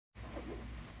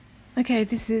Okay,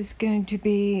 this is going to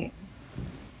be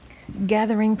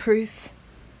gathering proof,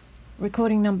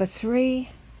 recording number 3,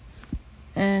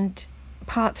 and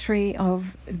part 3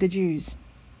 of the Jews.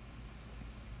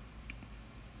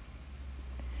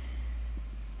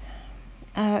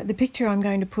 The picture I'm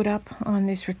going to put up on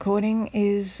this recording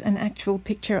is an actual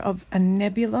picture of a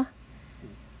nebula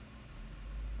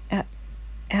in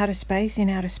outer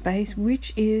space,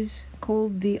 which is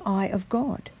called the Eye of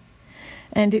God.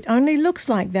 And it only looks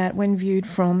like that when viewed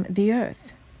from the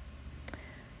Earth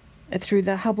through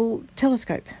the Hubble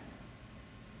telescope.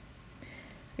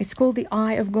 It's called the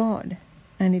Eye of God,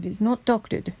 and it is not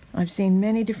doctored. I've seen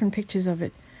many different pictures of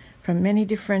it from many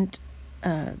different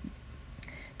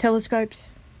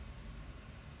telescopes.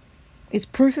 It's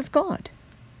proof of God.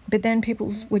 But then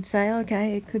people would say,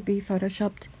 okay, it could be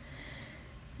photoshopped.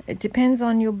 It depends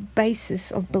on your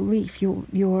basis of belief,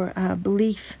 your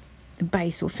belief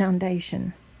base or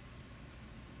foundation.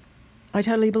 I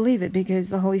totally believe it because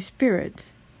the Holy Spirit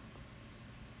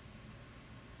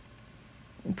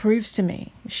proves to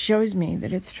me, shows me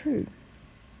that it's true.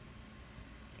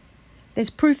 There's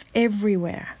proof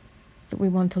everywhere that we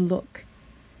want to look.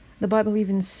 The Bible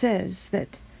even says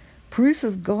that proof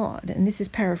of God, and this is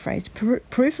paraphrased,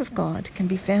 proof of God can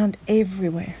be found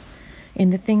everywhere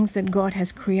in the things that God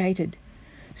has created,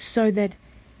 so that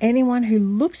anyone who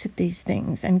looks at these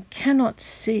things and cannot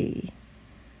see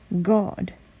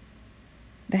God,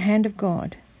 the hand of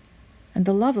God, and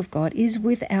the love of God is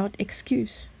without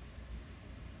excuse.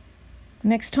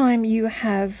 Next time you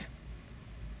have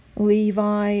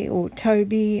Levi or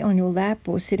Toby on your lap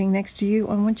or sitting next to you,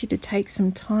 I want you to take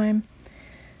some time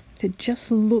to just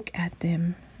look at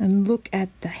them and look at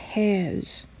the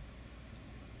hairs,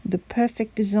 the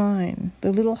perfect design,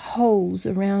 the little holes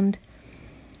around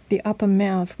the upper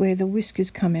mouth where the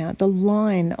whiskers come out, the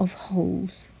line of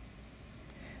holes,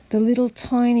 the little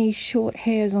tiny short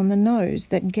hairs on the nose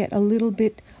that get a little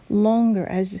bit longer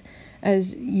as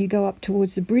you go up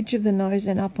towards the bridge of the nose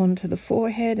and up onto the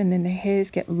forehead, and then the hairs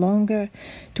get longer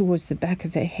towards the back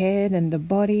of the head and the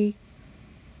body.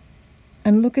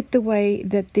 And look at the way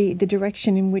that the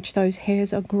direction in which those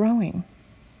hairs are growing.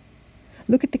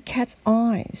 Look at the cat's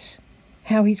eyes,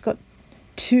 how he's got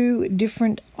 2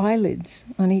 different eyelids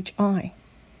on each eye.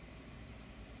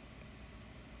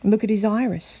 Look at his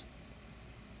iris,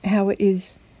 how it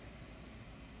is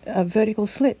a vertical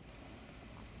slit.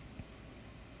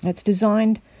 It's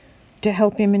designed to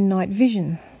help him in night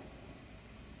vision.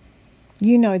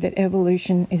 You know that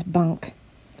evolution is bunk.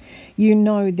 You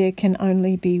know there can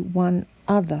only be one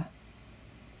other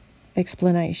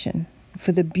explanation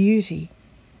for the beauty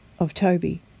of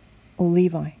Toby or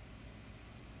Levi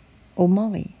or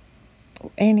Molly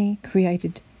or any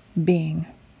created being.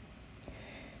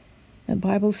 The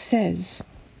Bible says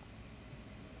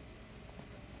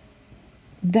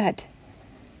that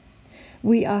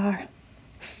we are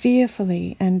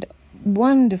fearfully and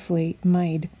wonderfully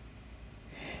made.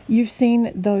 You've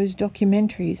seen those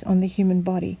documentaries on the human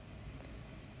body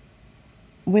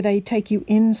where they take you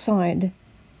inside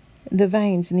the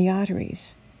veins and the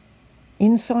arteries,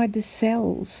 inside the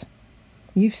cells.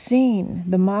 You've seen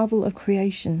the marvel of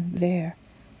creation there.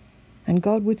 And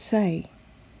God would say,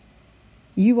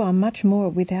 you are much more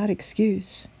without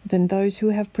excuse than those who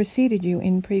have preceded you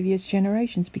in previous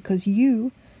generations, because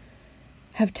you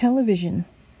have television.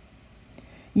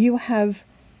 You have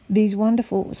these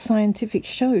wonderful scientific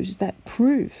shows that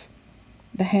prove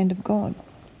the hand of God.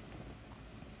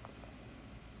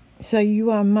 So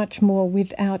you are much more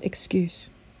without excuse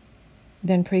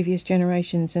than previous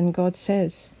generations. And God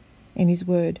says in His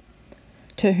Word,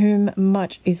 to whom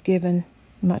much is given,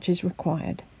 much is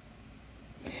required.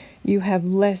 You have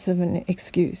less of an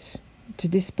excuse to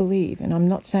disbelieve. And I'm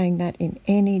not saying that in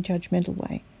any judgmental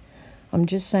way. I'm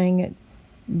just saying it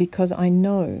because I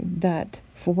know that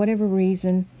for whatever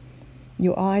reason,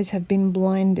 your eyes have been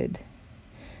blinded.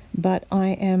 But I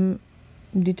am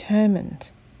determined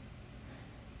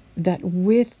that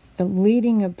with the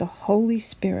leading of the Holy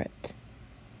Spirit,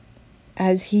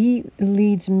 as He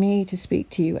leads me to speak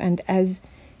to you and as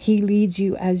He leads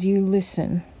you as you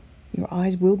listen, your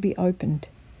eyes will be opened.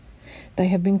 They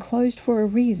have been closed for a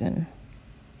reason,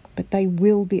 but they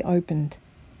will be opened.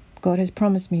 God has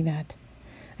promised me that,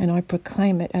 and I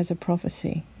proclaim it as a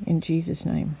prophecy in Jesus'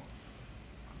 name.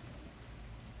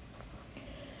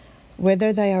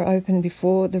 Whether they are opened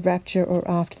before the rapture or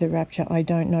after the rapture, I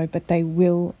don't know, but they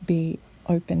will be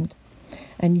opened.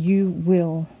 And you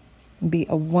will be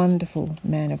a wonderful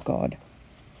man of God.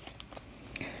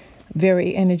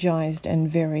 Very energized and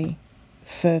very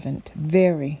fervent,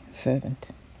 very fervent.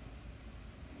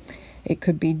 It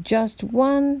could be just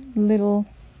one little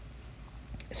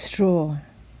straw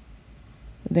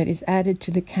that is added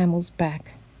to the camel's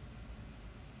back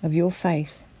of your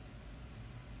faith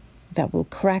that will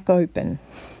crack open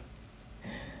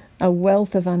a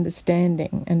wealth of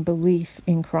understanding and belief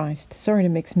in Christ. Sorry to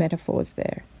mix metaphors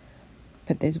there,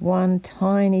 but there's one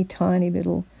tiny, tiny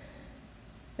little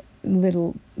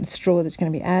straw that's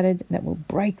going to be added that will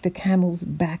break the camel's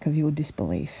back of your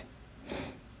disbelief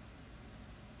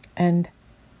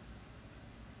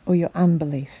or your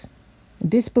unbelief.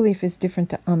 Disbelief is different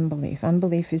to unbelief.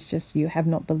 Unbelief is just you have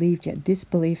not believed yet.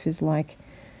 Disbelief is like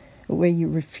where you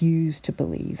refuse to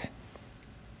believe.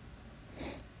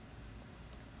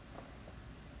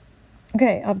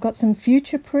 Okay, I've got some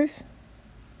future proof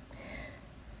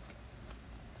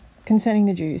concerning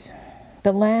the Jews.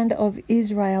 The land of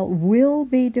Israel will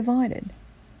be divided,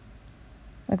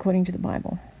 according to the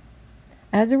Bible,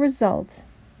 as a result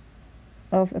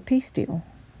of a peace deal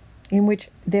in which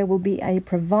there will be a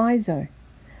proviso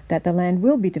that the land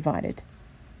will be divided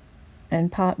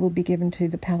and part will be given to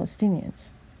the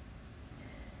Palestinians.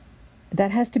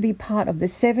 That has to be part of the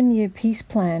 7-year peace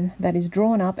plan that is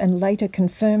drawn up and later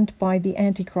confirmed by the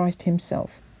Antichrist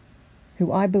himself,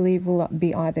 who I believe will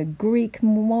be either Greek,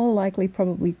 more likely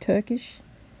probably Turkish.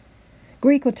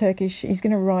 Greek or Turkish. He's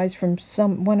going to rise from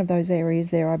one of those areas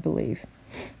there, I believe.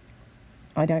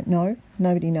 I don't know.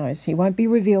 Nobody knows. He won't be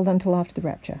revealed until after the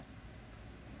rapture.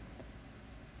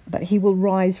 But he will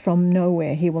rise from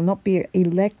nowhere. He will not be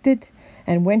elected.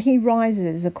 And when he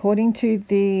rises, according to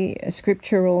the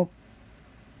scriptural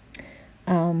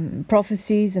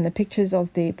prophecies and the pictures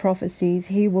of the prophecies,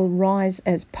 he will rise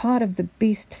as part of the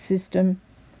beast system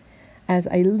as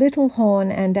a little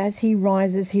horn, and as he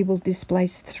rises he will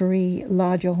displace 3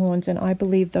 larger horns, and I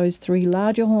believe those 3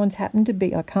 larger horns happen to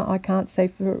be, I can't say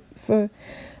for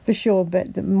sure,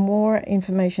 but the more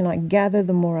information I gather,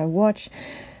 the more I watch,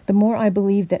 the more I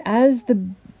believe that as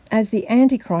the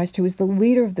Antichrist, who is the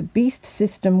leader of the beast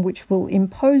system, which will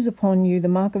impose upon you the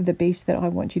mark of the beast that I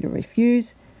want you to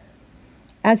refuse,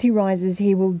 as he rises,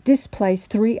 he will displace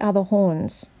 3 other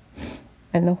horns,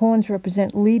 and the horns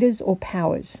represent leaders or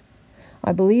powers.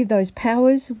 I believe those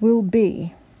powers will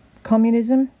be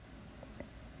communism,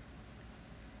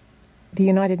 the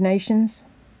United Nations,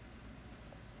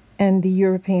 and the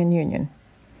European Union.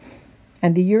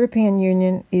 And the European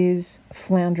Union is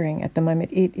floundering at the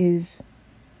moment. It is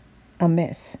a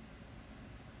mess.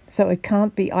 So it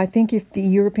can't be. I think if the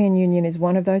European Union is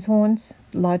one of those horns,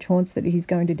 large horns that he's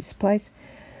going to displace,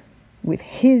 with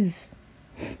his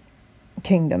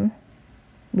kingdom,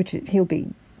 which he'll be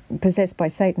possessed by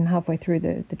Satan halfway through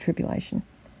the tribulation,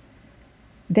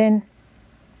 then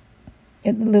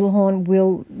the little horn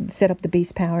will set up the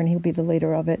beast power and he'll be the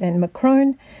leader of it. And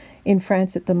Macron in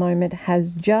France at the moment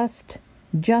has just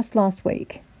last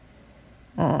week,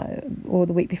 or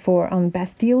the week before, on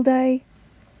Bastille Day,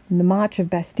 the March of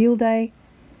Bastille Day,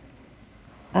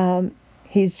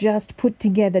 he's just put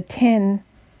together 10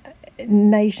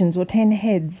 nations or 10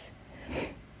 heads,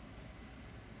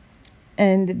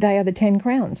 and they are the 10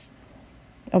 crowns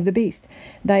of the beast.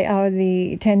 They are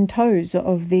the 10 toes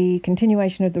of the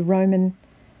continuation of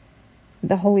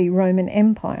the Holy Roman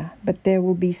Empire. But there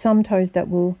will be some toes that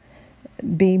will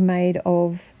be made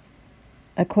of,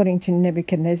 according to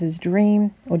Nebuchadnezzar's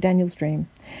dream or Daniel's dream,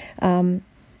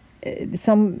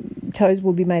 some toes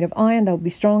will be made of iron, they'll be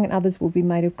strong, and others will be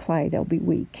made of clay, they'll be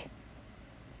weak.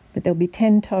 But there'll be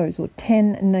 10 toes, or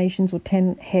 10 nations, or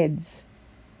 10 heads,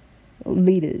 or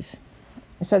leaders.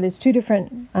 So there's 2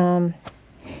 different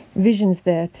visions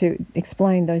there to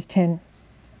explain those 10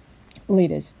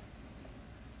 leaders.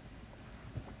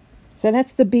 So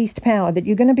that's the beast power that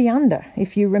you're going to be under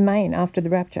if you remain after the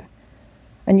rapture.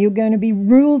 And you're going to be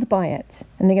ruled by it.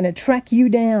 And they're going to track you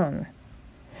down.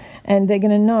 And they're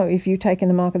going to know if you've taken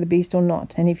the mark of the beast or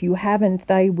not. And if you haven't,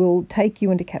 they will take you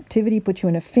into captivity, put you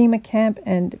in a FEMA camp,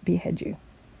 and behead you.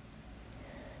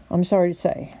 I'm sorry to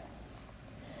say.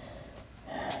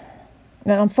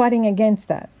 And I'm fighting against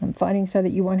that. I'm fighting so that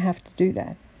you won't have to do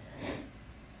that.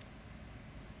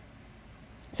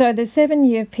 So the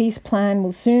 7-year peace plan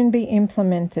will soon be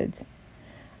implemented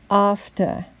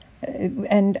after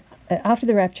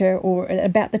the rapture, or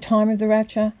about the time of the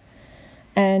rapture.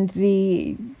 And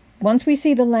once we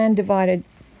see the land divided,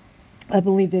 I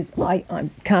believe I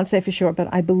can't say for sure, but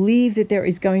I believe that there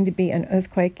is going to be an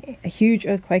earthquake, a huge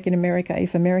earthquake in America,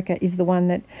 if America is the one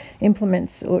that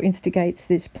implements or instigates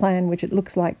this plan, which it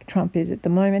looks like Trump is at the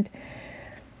moment.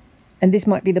 And this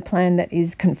might be the plan that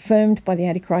is confirmed by the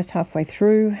Antichrist halfway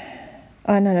through.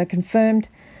 Confirmed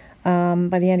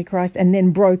by the Antichrist and then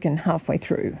broken halfway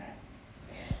through.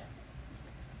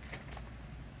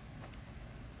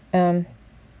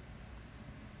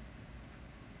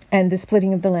 And the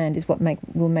splitting of the land is what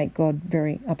will make God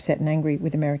very upset and angry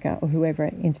with America or whoever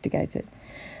instigates it.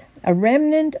 A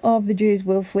remnant of the Jews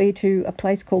will flee to a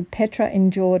place called Petra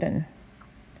in Jordan.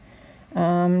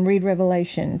 Read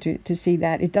Revelation to see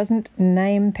that. It doesn't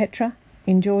name Petra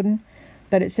in Jordan,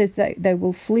 but it says that they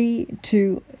will flee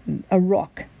to a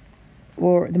rock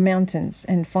or the mountains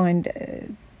and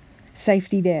find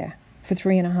safety there for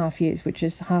 3.5 years, which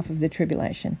is half of the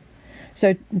tribulation.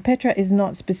 So Petra is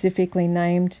not specifically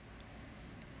named,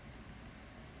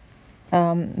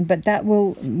 but that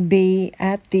will be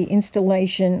at the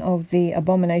installation of the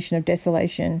abomination of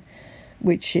desolation,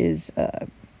 which is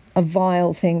a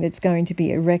vile thing that's going to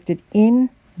be erected in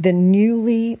the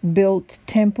newly built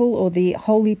temple, or the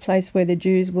holy place where the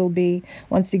Jews will be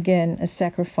once again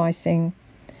sacrificing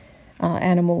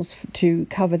animals to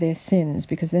cover their sins,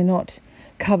 because they're not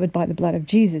covered by the blood of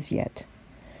Jesus yet.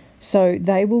 So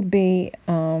they will be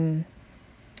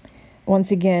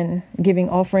once again giving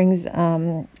offerings,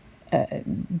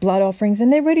 blood offerings,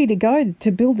 and they're ready to go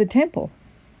to build the temple.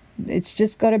 It's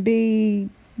just got to be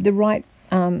the right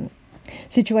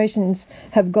situations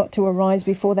have got to arise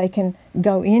before they can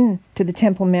go in to the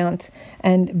Temple Mount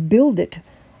and build it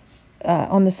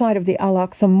on the side of the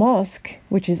Al-Aqsa Mosque,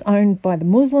 which is owned by the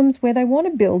Muslims, where they want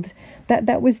to build.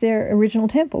 That was their original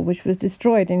temple, which was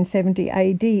destroyed in 70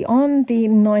 AD on the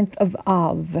 9th of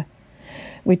Av,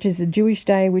 which is a Jewish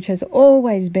day which has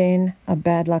always been a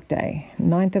bad luck day,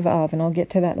 9th of Av, and I'll get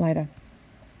to that later.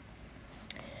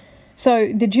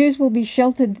 So the Jews will be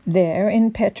sheltered there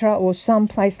in Petra or some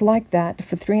place like that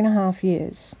for 3.5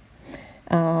 years.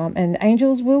 And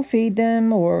angels will feed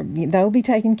them, or they'll be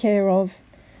taken care of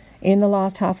in the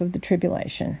last half of the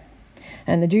tribulation.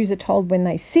 And the Jews are told, when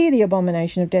they see the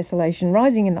abomination of desolation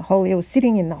rising in the holy, or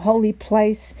sitting in the holy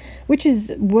place, which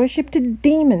is worship to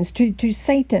demons, to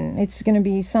Satan. It's going to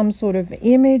be some sort of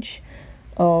image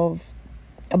of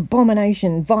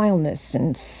abomination, vileness,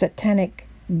 and satanic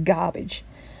garbage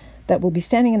that will be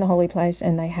standing in the holy place,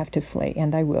 and they have to flee,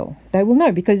 and they will. They will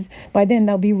know, because by then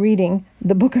they'll be reading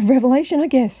the book of Revelation, I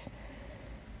guess.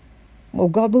 Well,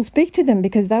 God will speak to them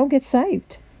because they'll get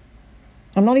saved.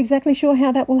 I'm not exactly sure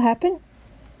how that will happen,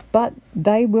 but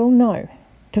they will know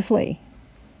to flee.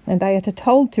 And they are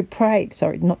told to pray,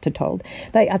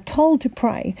 they are told to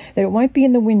pray that it won't be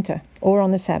in the winter or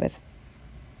on the Sabbath.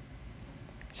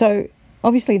 So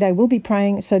obviously they will be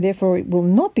praying, so therefore it will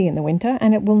not be in the winter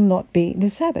and it will not be the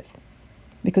Sabbath,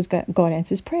 because God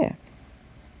answers prayer.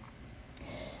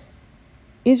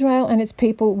 Israel and its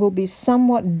people will be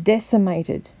somewhat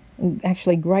decimated,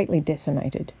 actually greatly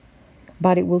decimated,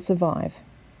 but it will survive.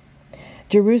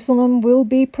 Jerusalem will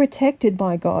be protected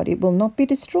by God. It will not be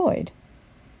destroyed.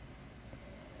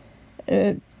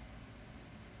 7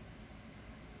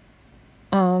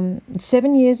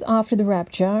 years after the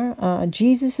rapture,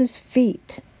 Jesus'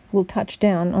 feet will touch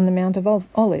down on the Mount of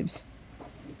Olives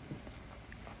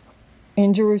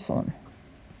in Jerusalem.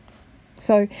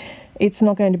 So it's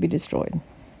not going to be destroyed.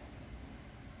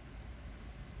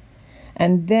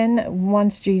 And then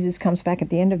once Jesus comes back at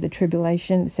the end of the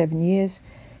tribulation, 7 years,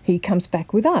 he comes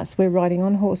back with us. We're riding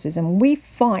on horses, and we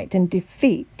fight and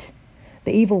defeat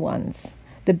the evil ones,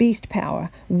 the beast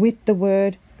power, with the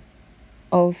word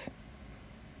of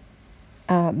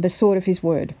the sword of his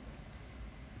word.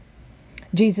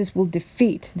 Jesus will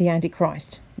defeat the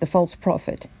Antichrist, the false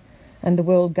prophet, and the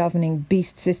world governing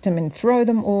beast system, and throw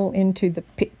them all into the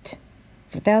pit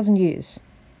for 1,000 years,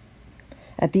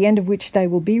 at the end of which they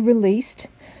will be released,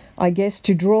 I guess,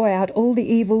 to draw out all the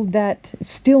evil that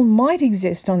still might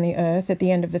exist on the earth at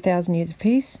the end of the 1,000 years of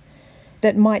peace,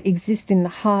 that might exist in the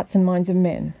hearts and minds of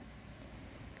men.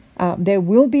 There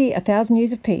will be 1,000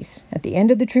 years of peace at the end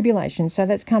of the tribulation, so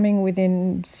that's coming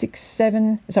within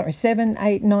 7,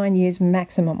 8, 9 years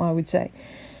maximum, I would say.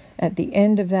 At the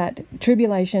end of that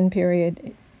tribulation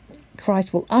period,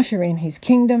 Christ will usher in his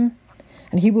kingdom,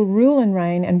 and he will rule and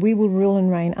reign, and we will rule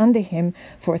and reign under him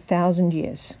for 1,000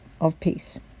 years of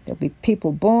peace. There'll be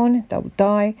people born, they'll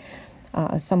die,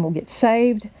 some will get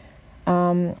saved,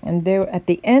 and there, at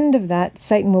the end of that,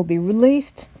 Satan will be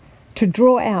released to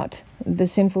draw out the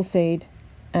sinful seed,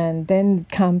 and then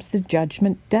comes the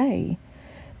judgment day,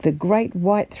 the great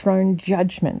white throne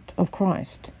judgment of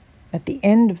Christ at the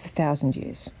end of the 1,000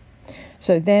 years.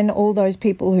 So then all those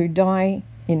people who die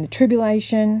in the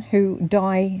tribulation, who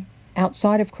die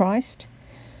outside of Christ,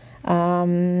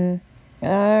 I'm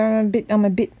a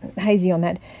bit hazy on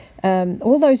that.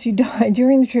 All those who die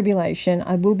during the tribulation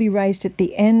will be raised at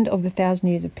the end of the 1,000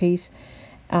 years of peace.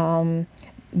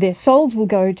 Their souls will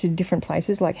go to different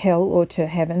places like hell or to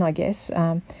heaven, I guess,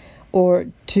 or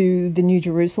to the New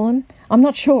Jerusalem. I'm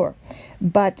not sure.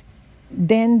 But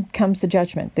then comes the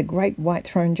judgment, the great white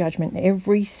throne judgment.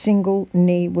 Every single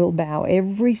knee will bow.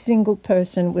 Every single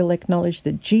person will acknowledge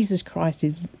that Jesus Christ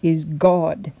is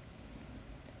God,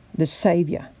 the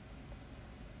Savior.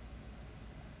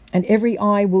 And every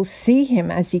eye will see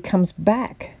him as he comes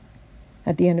back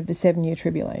at the end of the 7-year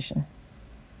tribulation.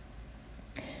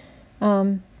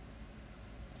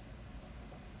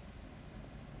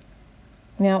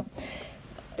 Now,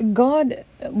 God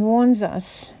warns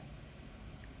us,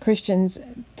 Christians,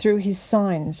 through his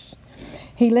signs.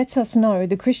 He lets us know,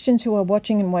 the Christians who are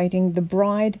watching and waiting, the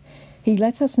bride, he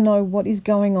lets us know what is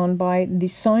going on by the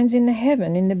signs in the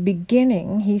heaven. In the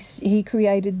beginning, he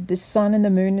created the sun and the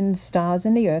moon and the stars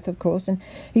and the earth, of course, and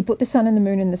he put the sun and the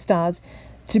moon and the stars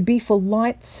to be for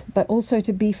lights, but also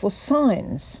to be for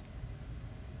signs.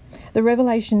 The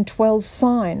Revelation 12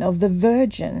 sign of the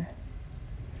virgin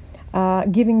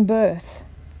giving birth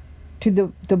to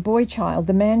the boy child,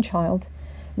 the man child,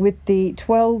 with the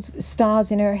 12 stars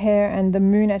in her hair and the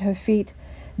moon at her feet,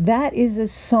 that is a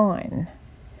sign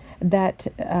that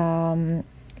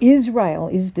Israel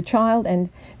is the child, and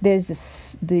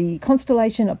there's the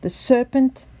constellation of the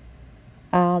serpent,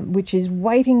 which is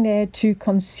waiting there to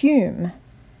consume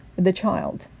the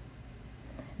child.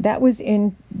 That was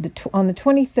on the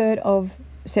 23rd of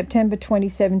September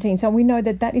 2017. So we know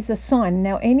that that is a sign.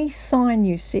 Now, any sign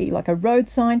you see, like a road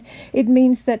sign, it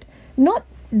means that not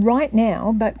right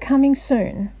now, but coming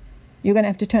soon, you're going to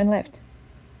have to turn left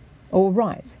or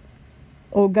right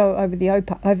or go over the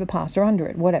overpass or under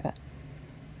it, whatever.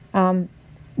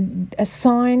 A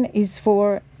sign is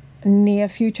for near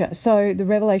future. So the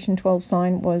Revelation 12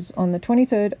 sign was on the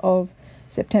 23rd of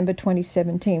September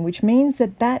 2017, which means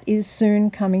that that is soon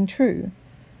coming true.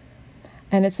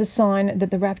 And it's a sign that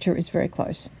the rapture is very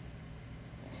close.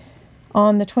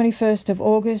 On the 21st of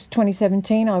August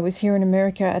 2017, I was here in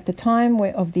America at the time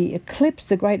of the eclipse,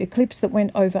 the great eclipse that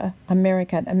went over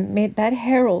America. That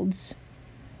heralds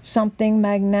something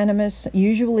magnanimous,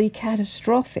 usually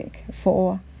catastrophic,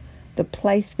 for the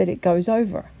place that it goes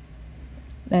over.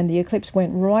 And the eclipse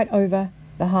went right over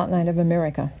the heartland of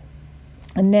America.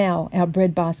 And now our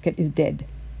breadbasket is dead,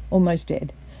 almost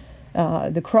dead.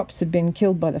 The crops have been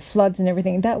killed by the floods and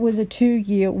everything. That was a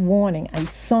 2-year warning, a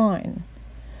sign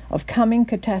of coming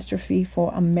catastrophe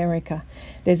for America.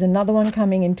 There's another one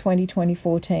coming in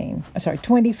 2014. Excuse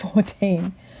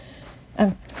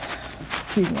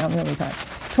me, I'm really tired.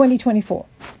 2024.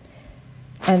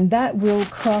 And that will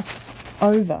cross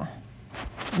over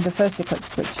the first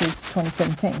eclipse, which is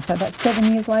 2017. So that's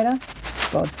 7 years later.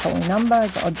 God's holy number,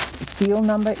 God's seal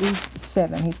number is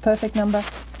 7. His perfect number.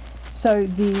 So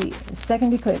the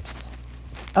second eclipse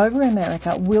over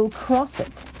America will cross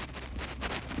it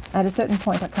at a certain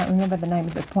point. I can't remember the name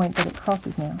of the point that it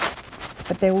crosses now,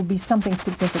 but there will be something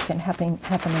significant happening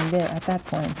there at that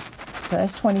point. So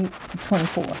that's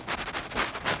 2024.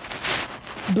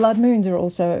 Blood moons are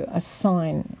also a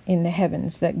sign in the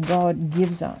heavens that God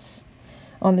gives us.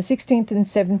 On the 16th and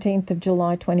 17th of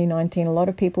July 2019, a lot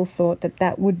of people thought that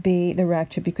that would be the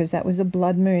rapture because that was a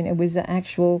blood moon. It was an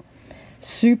actual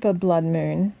super blood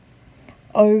moon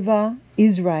over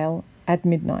Israel at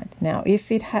midnight. Now,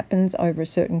 if it happens over a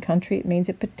certain country, it means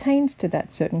it pertains to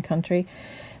that certain country.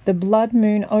 The blood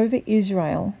moon over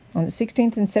Israel on the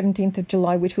 16th and 17th of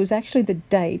July, which was actually the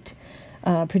date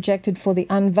projected for the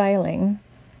unveiling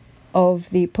of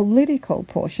the political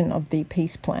portion of the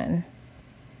peace plan.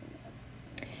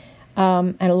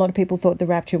 And a lot of people thought the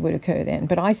rapture would occur then.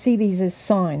 But I see these as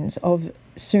signs of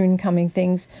soon coming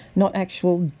things, not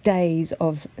actual days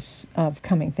of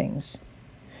coming things.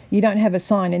 You don't have a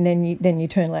sign and then you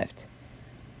turn left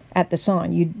at the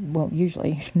sign.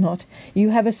 Usually not. You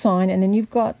have a sign and then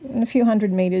you've got a few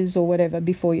hundred meters or whatever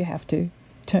before you have to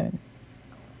turn.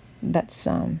 That's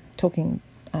talking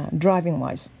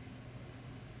driving-wise.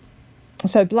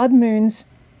 So blood moons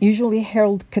usually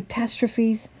herald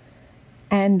catastrophes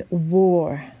and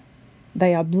war.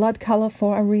 They are blood color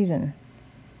for a reason.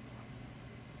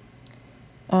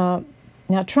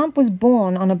 Now, Trump was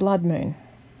born on a blood moon.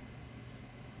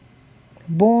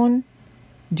 Born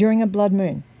during a blood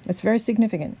moon. That's very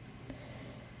significant.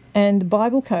 And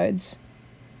Bible codes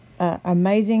are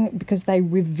amazing because they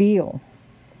reveal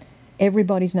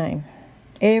everybody's name.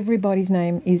 Everybody's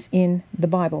name is in the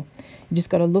Bible. You just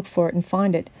got to look for it and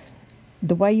find it.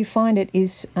 The way you find it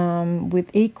is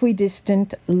with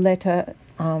equidistant letter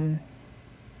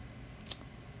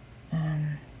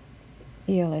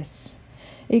ELS.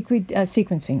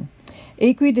 Sequencing.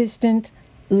 Equidistant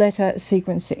letter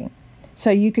sequencing. So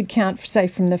you could count, say,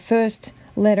 from the first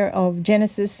letter of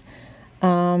Genesis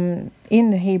in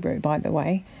the Hebrew, by the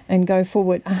way, and go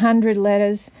forward 100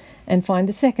 letters and find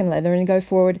the second letter, and go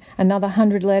forward another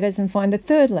 100 letters and find the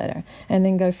third letter, and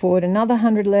then go forward another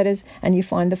 100 letters and you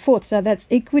find the fourth. So that's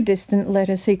equidistant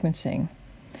letter sequencing.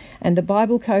 And the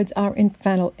Bible codes are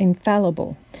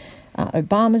infallible.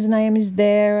 Obama's name is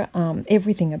there,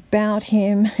 everything about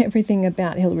him, everything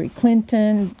about Hillary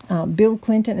Clinton, Bill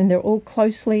Clinton, and they're all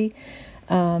closely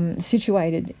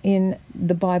situated in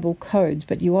the Bible codes.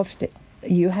 But you have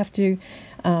to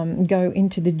go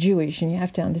into the Jewish, and you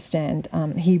have to understand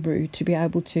Hebrew to be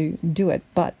able to do it.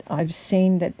 But I've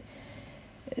seen that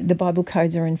the Bible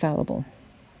codes are infallible.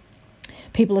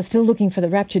 People are still looking for the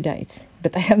rapture date,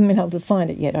 but they haven't been able to find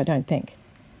it yet, I don't think.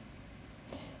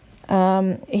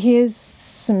 Here's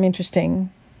some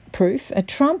interesting proof.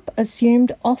 Trump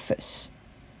assumed office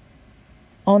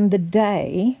on the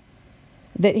day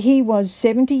that he was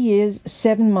 70 years,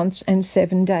 7 months, and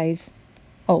 7 days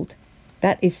old.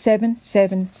 That is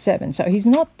 777. So he's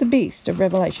not the beast of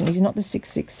Revelation. He's not the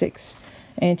 666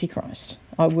 Antichrist,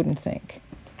 I wouldn't think.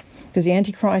 Because the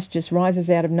Antichrist just rises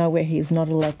out of nowhere. He is not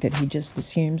elected. He just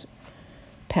assumes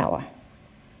power.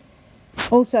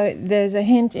 Also, there's a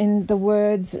hint in the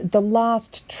words, the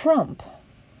last trump,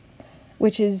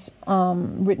 which is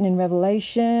written in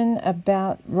Revelation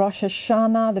about Rosh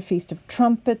Hashanah, the Feast of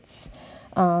Trumpets,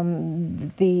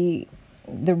 the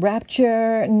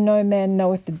rapture, no man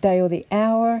knoweth the day or the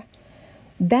hour.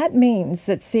 That means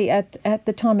that, see, at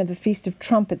the time of the Feast of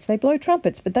Trumpets, they blow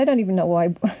trumpets, but they don't even know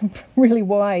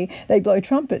why they blow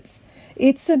trumpets.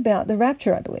 It's about the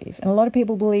rapture, I believe. And a lot of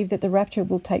people believe that the rapture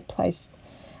will take place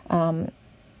on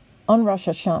Rosh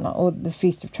Hashanah, or the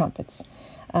Feast of Trumpets,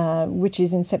 which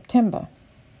is in September.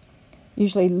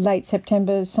 Usually late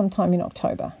September, sometime in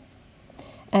October.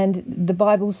 And the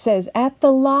Bible says, at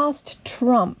the last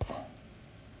trump.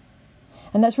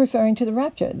 And that's referring to the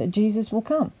rapture, that Jesus will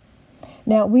come.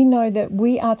 Now, we know that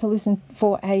we are to listen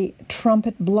for a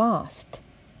trumpet blast.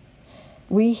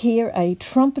 We hear a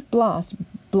trumpet blast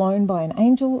blown by an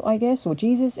angel, I guess, or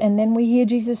Jesus, and then we hear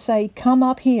Jesus say, come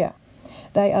up here.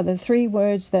 They are the 3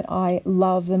 words that I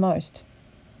love the most.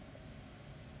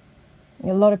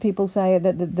 A lot of people say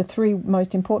that the 3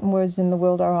 most important words in the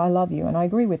world are I love you, and I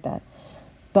agree with that.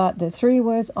 But the 3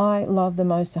 words I love the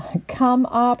most are come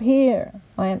up here.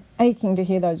 I am aching to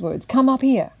hear those words. Come up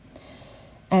here.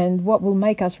 And what will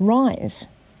make us rise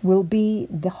will be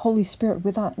the Holy Spirit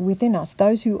within us.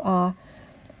 Those who are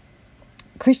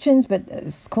Christians, but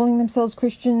calling themselves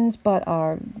Christians, but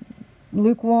are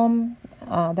lukewarm,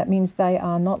 that means they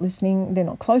are not listening. They're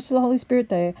not close to the Holy Spirit.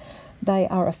 They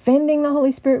are offending the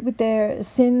Holy Spirit with their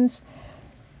sins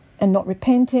and not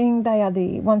repenting. They are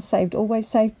the once saved, always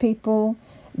saved people.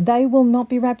 They will not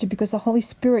be raptured because the Holy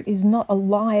Spirit is not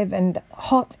alive and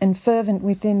hot and fervent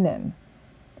within them.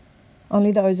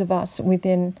 Only those of us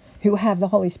within who have the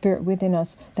Holy Spirit within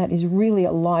us that is really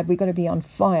alive. We've got to be on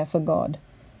fire for God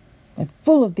and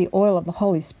full of the oil of the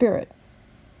Holy Spirit.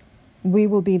 We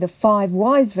will be the 5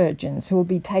 wise virgins who will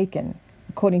be taken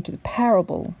according to the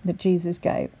parable that Jesus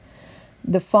gave.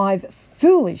 The 5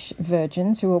 foolish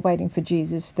virgins who were waiting for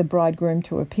Jesus, the bridegroom,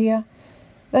 to appear.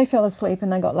 They fell asleep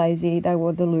and they got lazy. They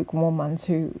were the lukewarm ones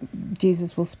who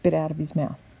Jesus will spit out of his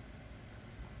mouth.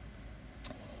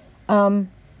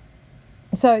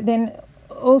 So then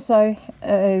also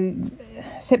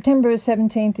September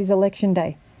 17th is election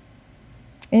day.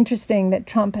 Interesting that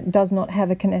Trump does not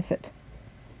have a Knesset.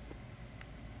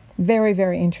 Very,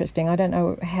 very interesting. I don't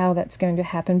know how that's going to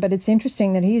happen, but it's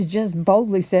interesting that he's just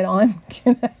boldly said, I'm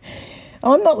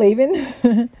not leaving.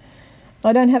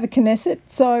 I don't have a Knesset,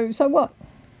 so what?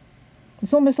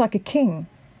 It's almost like a king.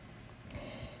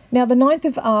 Now, the 9th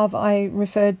of Av I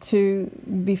referred to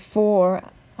before.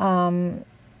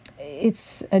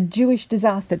 It's a Jewish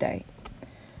disaster day.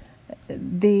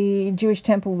 The Jewish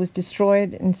temple was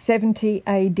destroyed in 70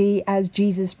 AD as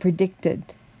Jesus predicted.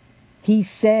 He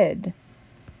said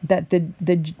that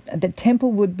the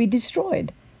temple would be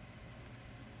destroyed.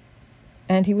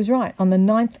 And he was right, on the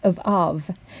 9th of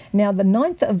Av. Now, the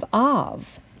 9th of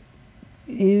Av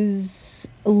is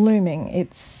looming.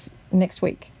 It's next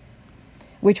week,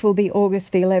 which will be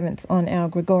August the 11th on our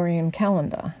Gregorian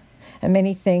calendar. And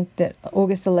many think that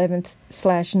August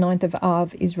 11th/9th of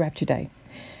Av is Rapture Day,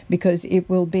 because it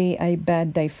will be a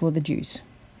bad day for the Jews,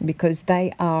 because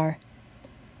they are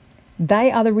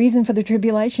the reason for the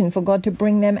tribulation, for God to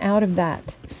bring them out of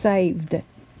that saved.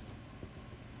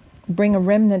 Bring a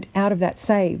remnant out of that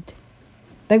saved.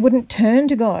 They wouldn't turn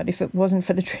to God if it wasn't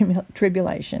for the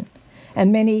tribulation.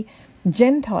 And many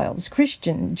Gentiles,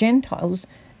 Christian Gentiles,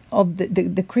 of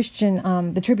the Christian,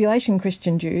 the tribulation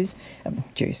Christian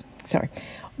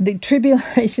the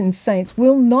tribulation saints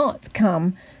will not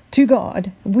come to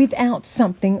God without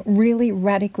something really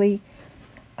radically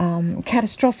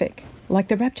catastrophic like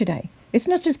the rapture day. It's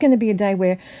not just going to be a day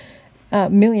where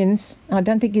millions, I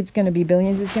don't think it's going to be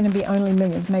billions, it's going to be only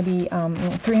millions, maybe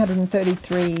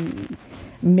 333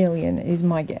 million is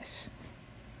my guess.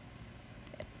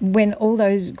 When all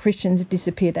those Christians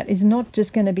disappear, that is not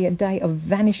just going to be a day of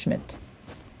vanishment.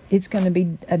 It's going to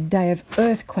be a day of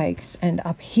earthquakes and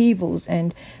upheavals,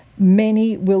 and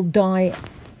many will die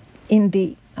in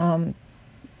the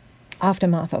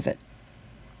aftermath of it.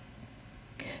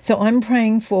 So I'm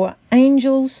praying for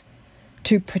angels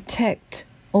to protect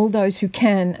all those who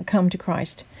can come to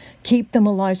Christ. Keep them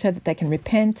alive so that they can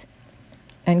repent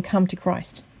and come to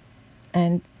Christ.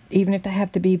 And even if they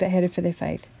have to be beheaded for their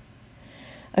faith.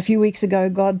 A few weeks ago,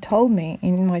 God told me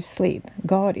in my sleep,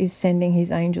 God is sending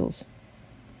his angels.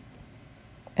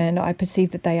 And I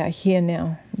perceive that they are here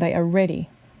now. They are ready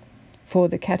for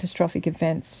the catastrophic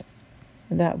events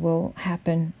that will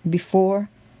happen before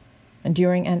and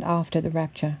during and after the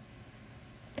rapture.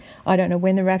 I don't know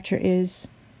when the rapture is.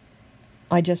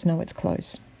 I just know it's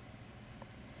close.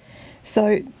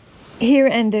 So here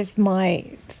endeth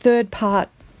my third part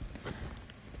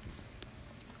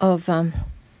of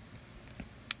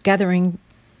gathering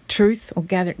truth or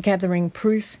gathering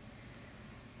proof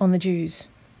on the Jews.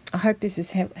 I hope this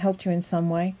has helped you in some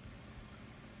way.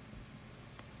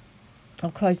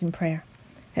 I'll close in prayer.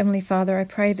 Heavenly Father, I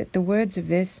pray that the words of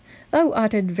this, though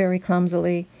uttered very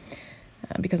clumsily,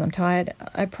 because I'm tired,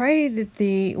 I pray that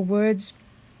the words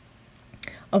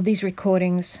of these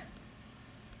recordings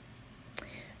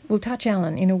will touch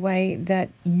Alan in a way that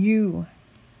you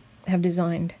have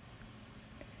designed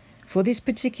for this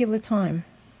particular time.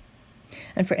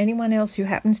 And for anyone else who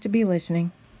happens to be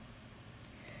listening,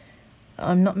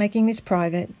 I'm not making this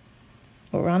private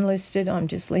or unlisted. I'm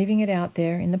just leaving it out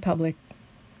there in the public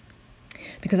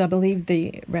because I believe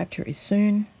the rapture is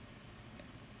soon.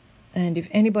 And if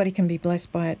anybody can be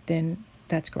blessed by it, then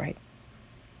that's great.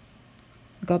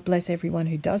 God bless everyone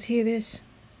who does hear this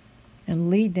and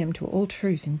lead them to all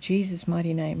truth in Jesus'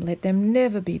 mighty name. Let them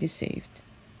never be deceived.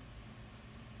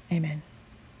 Amen.